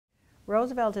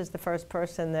Roosevelt is the first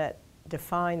person that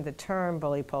defined the term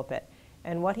bully pulpit.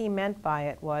 And what he meant by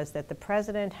it was that the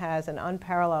president has an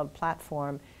unparalleled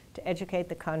platform to educate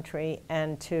the country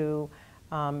and to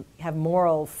have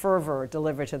moral fervor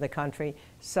delivered to the country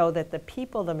so that the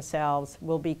people themselves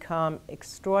will become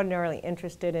extraordinarily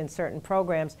interested in certain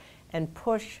programs and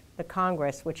push the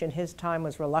Congress, which in his time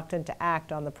was reluctant to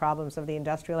act on the problems of the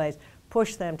industrial age,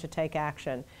 push them to take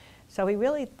action. So he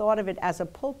really thought of it as a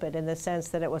pulpit in the sense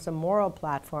that it was a moral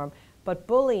platform, but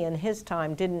bully in his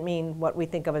time didn't mean what we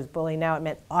think of as bully now. It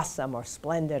meant awesome or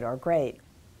splendid or great.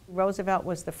 Roosevelt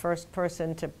was the first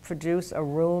person to produce a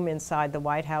room inside the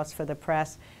White House for the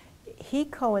press. He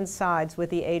coincides with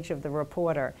the age of the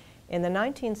reporter. In the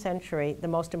 19th century, the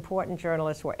most important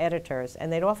journalists were editors,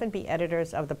 and they'd often be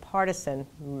editors of the partisan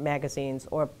magazines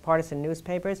or partisan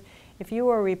newspapers. If you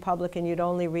were a Republican, you'd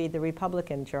only read the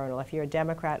Republican journal. If you're a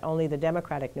Democrat, only the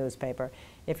Democratic newspaper.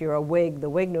 If you're a Whig, the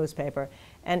Whig newspaper.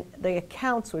 And the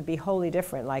accounts would be wholly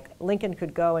different. Like Lincoln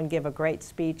could go and give a great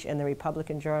speech in the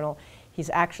Republican journal. He's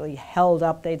actually held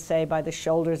up, they'd say, by the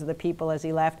shoulders of the people as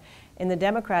he left. In the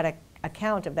Democratic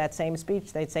account of that same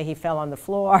speech, they'd say he fell on the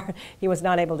floor, he was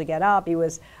not able to get up, he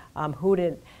was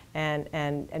hooted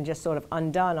and just sort of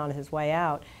undone on his way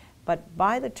out. But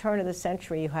by the turn of the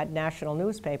century, you had national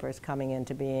newspapers coming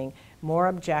into being, more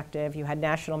objective, you had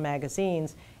national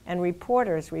magazines, and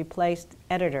reporters replaced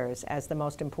editors as the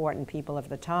most important people of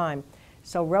the time.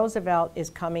 So Roosevelt is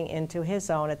coming into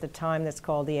his own at the time that's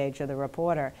called the age of the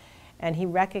reporter. And he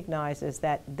recognizes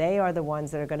that they are the ones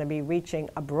that are going to be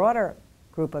reaching a broader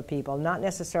group of people, not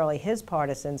necessarily his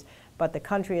partisans, but the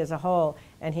country as a whole,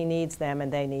 and he needs them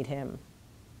and they need him.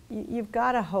 You've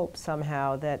got to hope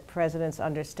somehow that presidents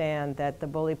understand that the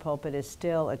bully pulpit is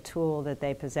still a tool that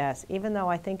they possess, even though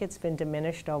I think it's been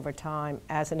diminished over time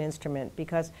as an instrument,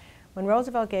 because when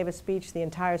Roosevelt gave a speech, the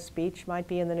entire speech might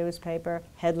be in the newspaper,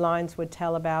 headlines would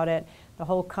tell about it, the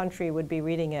whole country would be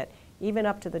reading it. Even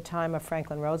up to the time of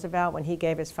Franklin Roosevelt, when he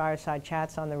gave his fireside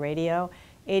chats on the radio,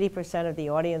 80% of the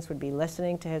audience would be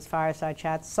listening to his fireside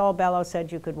chats. Saul Bellow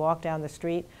said you could walk down the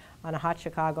street on a hot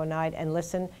Chicago night and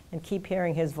listen and keep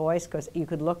hearing his voice because you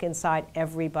could look inside,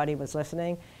 everybody was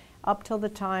listening. Up till the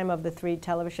time of the 3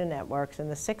 television networks in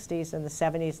the 60s and the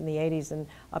 70s and the 80s and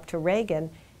up to Reagan,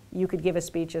 you could give a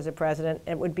speech as a president,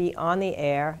 it would be on the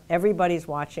air, everybody's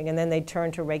watching, and then they'd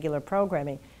turn to regular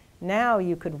programming. Now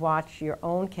you could watch your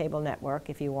own cable network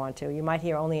if you want to. You might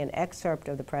hear only an excerpt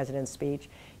of the president's speech.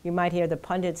 You might hear the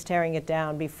pundits tearing it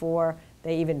down before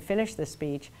they even finish the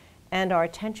speech. And our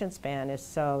attention span is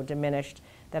so diminished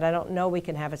that I don't know we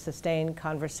can have a sustained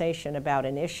conversation about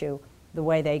an issue the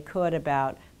way they could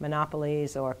about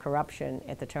monopolies or corruption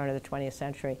at the turn of the 20th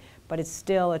century. But it's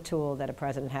still a tool that a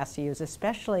president has to use,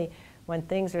 especially when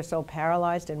things are so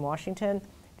paralyzed in Washington.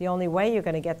 The only way you're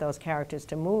going to get those characters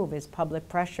to move is public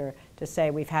pressure to say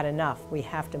we've had enough, we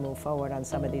have to move forward on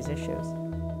some of these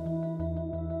issues.